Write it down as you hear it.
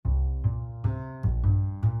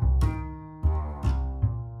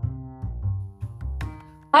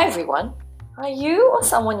Hi everyone. Are you or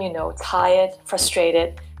someone you know tired,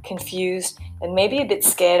 frustrated, confused, and maybe a bit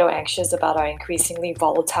scared or anxious about our increasingly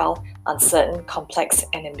volatile, uncertain, complex,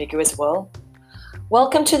 and ambiguous world?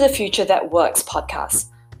 Welcome to the Future That Works podcast.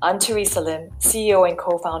 I'm Teresa Lim, CEO and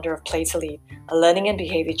co-founder of Play to Lead, a learning and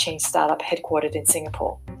behavior change startup headquartered in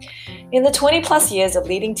Singapore. In the 20 plus years of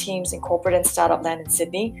leading teams in corporate and startup land in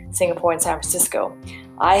Sydney, Singapore, and San Francisco,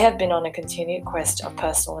 I have been on a continued quest of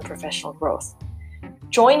personal and professional growth.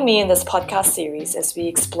 Join me in this podcast series as we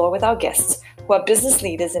explore with our guests who are business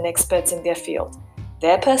leaders and experts in their field,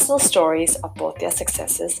 their personal stories of both their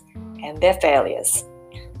successes and their failures.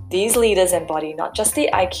 These leaders embody not just the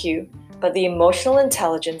IQ, but the emotional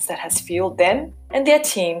intelligence that has fueled them and their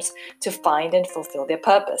teams to find and fulfill their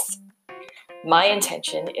purpose. My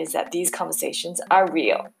intention is that these conversations are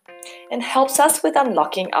real and helps us with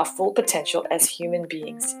unlocking our full potential as human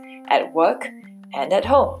beings at work and at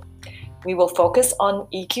home. We will focus on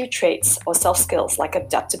EQ traits or soft skills like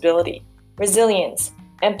adaptability, resilience,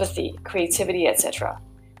 empathy, creativity, etc.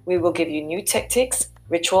 We will give you new tactics,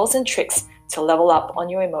 rituals, and tricks to level up on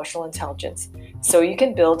your emotional intelligence so you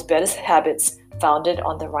can build better habits founded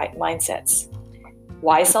on the right mindsets.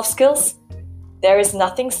 Why soft skills? There is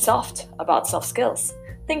nothing soft about soft skills.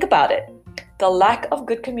 Think about it. The lack of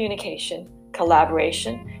good communication,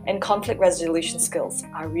 collaboration, and conflict resolution skills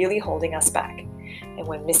are really holding us back. And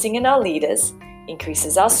when missing in our leaders,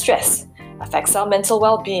 increases our stress, affects our mental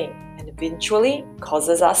well-being, and eventually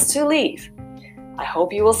causes us to leave. I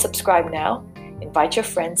hope you will subscribe now, invite your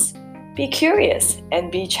friends, be curious,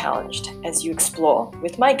 and be challenged as you explore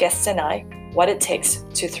with my guests and I what it takes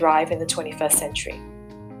to thrive in the 21st century.